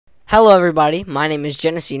Hello, everybody. My name is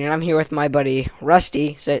Genesene, and I'm here with my buddy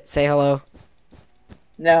Rusty. Say hello,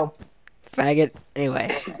 No. faggot. Anyway,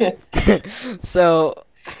 so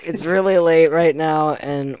it's really late right now,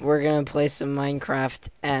 and we're gonna play some Minecraft.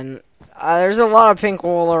 And there's a lot of pink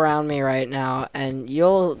wool around me right now, and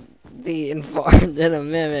you'll be informed in a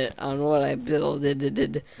minute on what I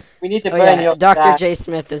builded. We need to Oh burn yeah, your Dr. back. J.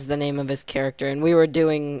 Smith is the name of his character, and we were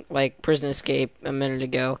doing like Prison Escape a minute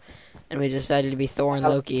ago, and we decided to be Thor and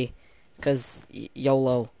Loki, cause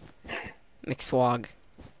YOLO, McSwag.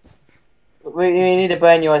 We need to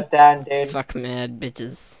burn yours down, dude. Fuck mad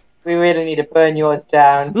bitches. We really need to burn yours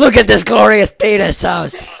down. Look at this glorious penis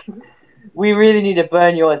house. We really need to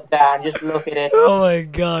burn yours down. Just look at it. Oh my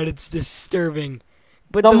god, it's disturbing.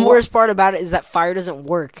 But the Some- worst part about it is that fire doesn't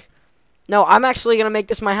work. No, I'm actually gonna make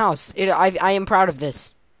this my house. I am proud of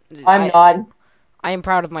this. I'm not. I am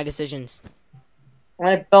proud of my decisions. I'm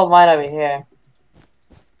gonna build mine over here.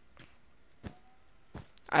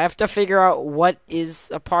 I have to figure out what is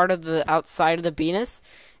a part of the outside of the penis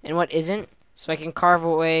and what isn't, so I can carve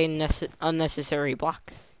away unnecessary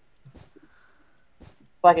blocks.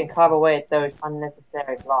 So I can carve away those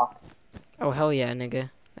unnecessary blocks. Oh hell yeah,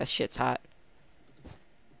 nigga. That shit's hot.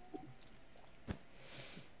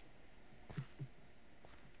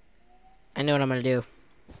 I know what I'm gonna do.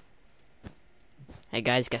 Hey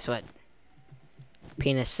guys, guess what?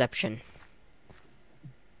 Penisception.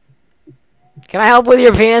 Can I help with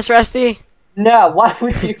your penis, Rusty? No, why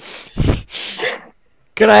would you?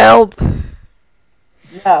 Can I help?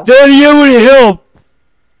 No. Daddy, I want to help!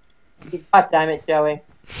 God damn it, Joey.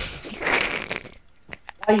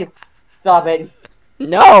 Why you? Stop it.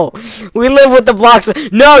 No! We live with the blocks.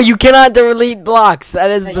 No, you cannot delete blocks.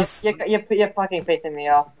 That is the... You're fucking pissing me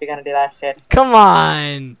off if you're gonna do that shit. Come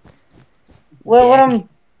on! Well, what Dick.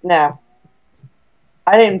 No.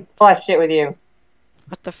 I didn't flush shit with you.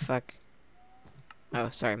 What the fuck? Oh,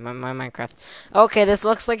 sorry, my Minecraft. Okay, this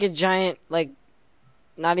looks like a giant, like,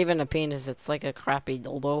 not even a penis, it's like a crappy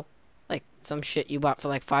dildo. Like, some shit you bought for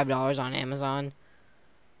like $5 on Amazon.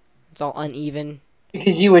 It's all uneven.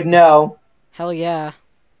 Because you would know. Hell yeah.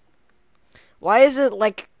 Why is it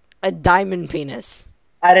like a diamond penis?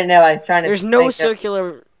 I don't know, I was trying to There's no think of-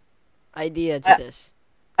 circular idea to this.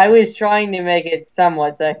 I was trying to make it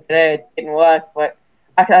somewhat circular. It didn't work, but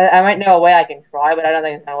I might know a way I can try, but I don't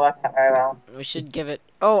think it's gonna work out very well. We should give it...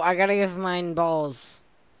 Oh, I gotta give mine balls.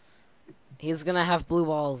 He's gonna have blue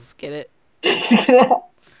balls. Get it?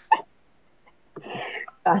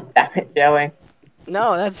 God damn it, Joey.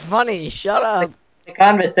 No, that's funny. Shut up. The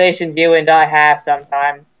conversations you and I have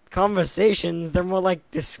sometimes. Conversations, they're more like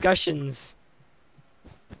discussions.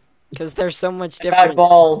 Because they're so much About different.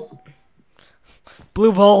 balls.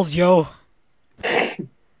 Blue balls, yo.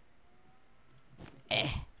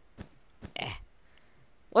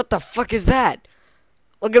 What the fuck is that?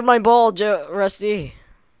 Look at my ball, Rusty.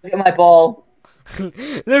 Look at my ball. Look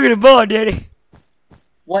at the ball, Daddy.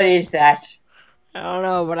 What is that? I don't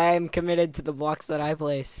know, but I am committed to the blocks that I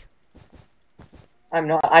place. I'm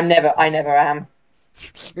not. I never am.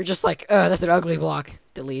 You're just like, that's an ugly block.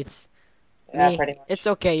 Deletes. Yeah, Me, pretty much. it's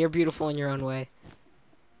okay. You're beautiful in your own way.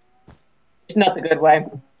 It's not the good way.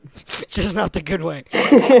 Just not the good way.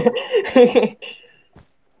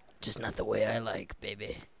 Just not the way I like,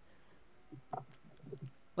 baby.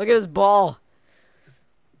 Look at his ball.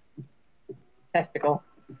 Testicle.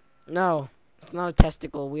 No, it's not a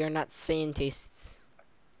testicle. We are not scientists.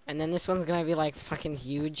 And then this one's gonna be like fucking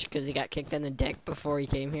huge because he got kicked in the dick before he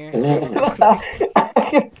came here. God.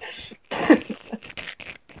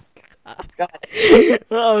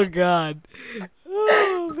 Oh god.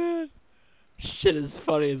 Oh man. Shit is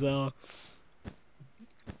funny as hell.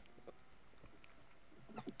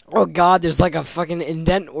 Oh god, there's like a fucking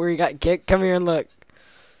indent where he got kicked. Come here and look.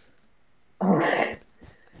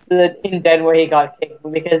 The indent where he got kicked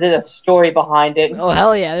because there's a story behind it. Oh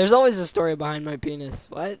hell yeah, there's always a story behind my penis.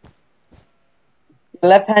 What? The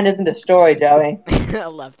left hand isn't a story, Joey.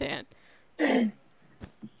 Left hand.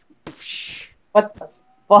 What the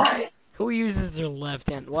fuck? Who uses their left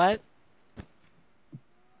hand? What?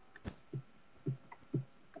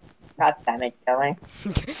 God damn it, Joey.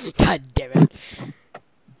 God damn it.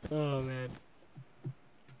 Oh man.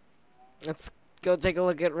 Let's go take a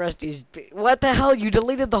look at Rusty's. What the hell? You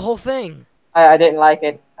deleted the whole thing. I didn't like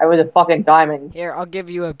it. I was a fucking diamond. Here, I'll give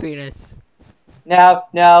you a penis. No,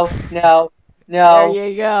 no, no, no, There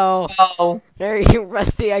you go. no. There you,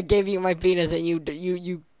 Rusty. I gave you my penis, and you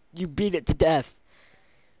beat it to death.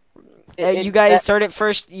 You guys heard it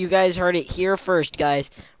first. You guys heard it here first,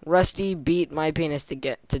 guys. Rusty beat my penis to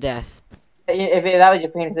death. If that was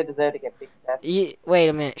your penis, it deserved to get beat to Wait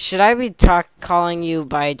a minute. Should I be calling you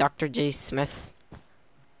by Dr. J. Smith?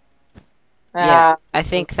 Yeah, I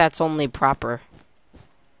think that's only proper.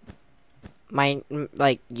 My,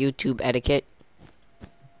 like, YouTube etiquette.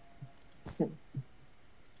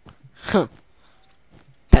 Huh.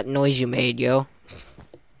 That noise you made, yo.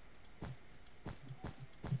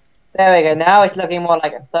 There we go. Now it's looking more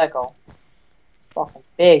like a circle. Fucking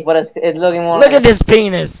big, but it's looking more. Look at this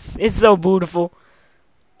penis. It's so beautiful.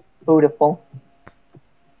 Beautiful.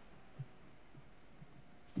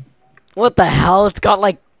 What the hell? It's got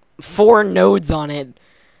like 4 nodes on it.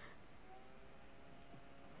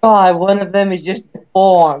 God, one of them is just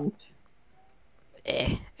deformed.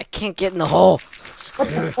 I can't get in the hole. What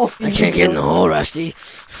the fuck I can't get in the hole, Rusty.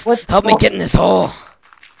 What Help me get in this hole.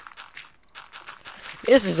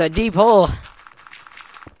 This is a deep hole.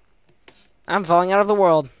 I'm falling out of the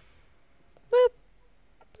world. Boop.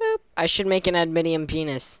 Boop. I should make an adminium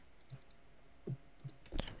penis.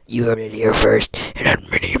 You heard it here first. An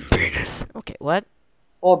adminium penis. Okay, what?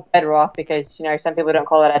 Or bedrock, because you know some people don't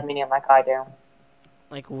call it adminium like I do.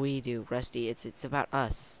 Like we do, Rusty. It's about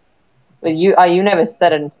us. But you never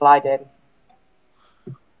said it until I did.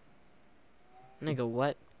 Nigga,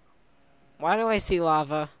 what? Why do I see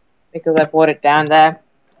lava? Because I brought it down there.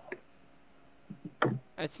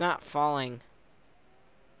 It's not falling.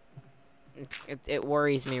 It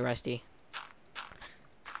worries me, Rusty.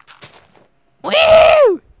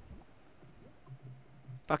 Woo!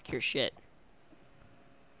 Fuck your shit.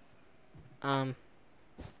 God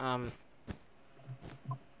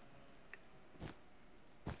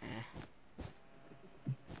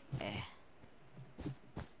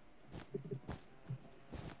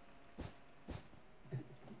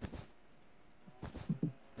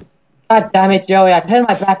damn it, Joey! I turned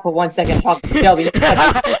my back for 1 second. Talk to Shelby.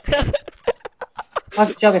 Talk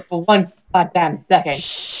to Shelby for 1 goddamn second.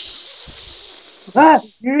 Ah,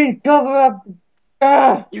 you didn't cover up.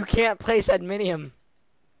 Ah. You can't place adminium.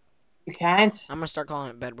 You can't. I'm gonna start calling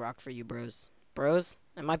it bedrock for you, bros. Bros,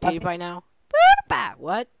 am I PewDiePie now?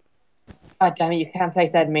 What? God damn it! You can't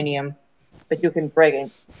place adminium, but you can break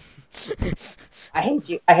it. I hate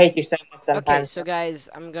you. I hate you so much sometimes. Okay, so guys,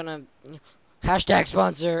 I'm gonna hashtag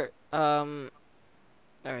sponsor. Oh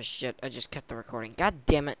shit! I just cut the recording. God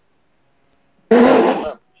damn it!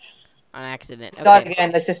 On accident. Start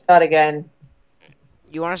again. Let's just start again.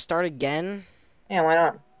 You want to start again? Yeah, why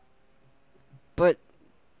not? But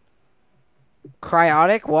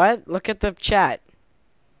cryotic? What? Look at the chat.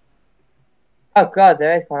 Oh god,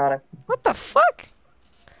 there is cryotic. What the fuck?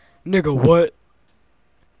 Nigga, what?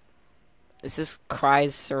 Is this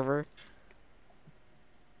Cry's server?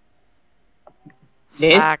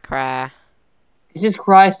 This? Cry. Is this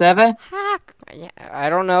Cry server? Yeah, I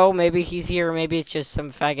don't know. Maybe he's here. Maybe it's just some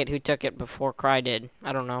faggot who took it before Cry did.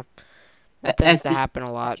 I don't know. That tends to happen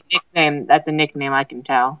a lot. Nickname. That's a nickname, I can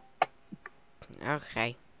tell.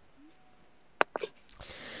 Okay.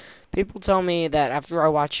 People tell me that after I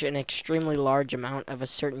watch an extremely large amount of a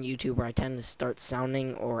certain YouTuber, I tend to start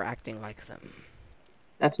sounding or acting like them.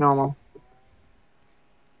 That's normal.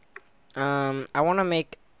 I want to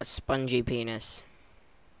make a spongy penis.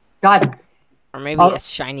 God. Or maybe a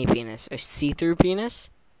shiny penis. A see-through penis?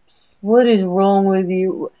 What is wrong with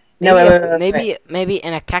you? Maybe, No, maybe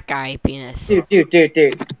an akakai penis.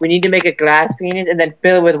 Dude. We need to make a glass penis and then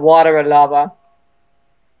fill it with water or lava.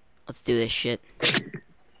 Let's do this shit.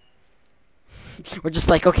 We're just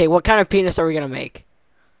like, okay, what kind of penis are we gonna make?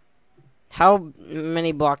 How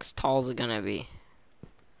many blocks tall is it gonna be?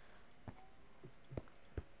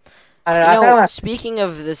 I don't know. Speaking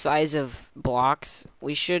of the size of blocks,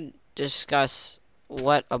 we should discuss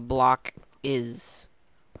what a block is.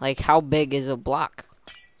 Like, how big is a block?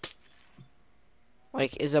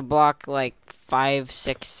 Like, is a block like 5,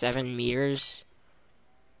 6, 7 meters?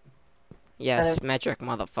 Yes, metric,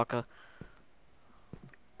 motherfucker.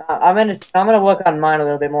 I'm gonna work on mine a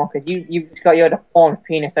little bit more because you just got your deformed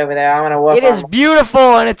penis over there. I'm gonna work. It is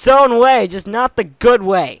beautiful in its own way, just not the good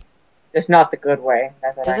way. It's not the good way.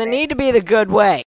 That's what Doesn't need to be the good way.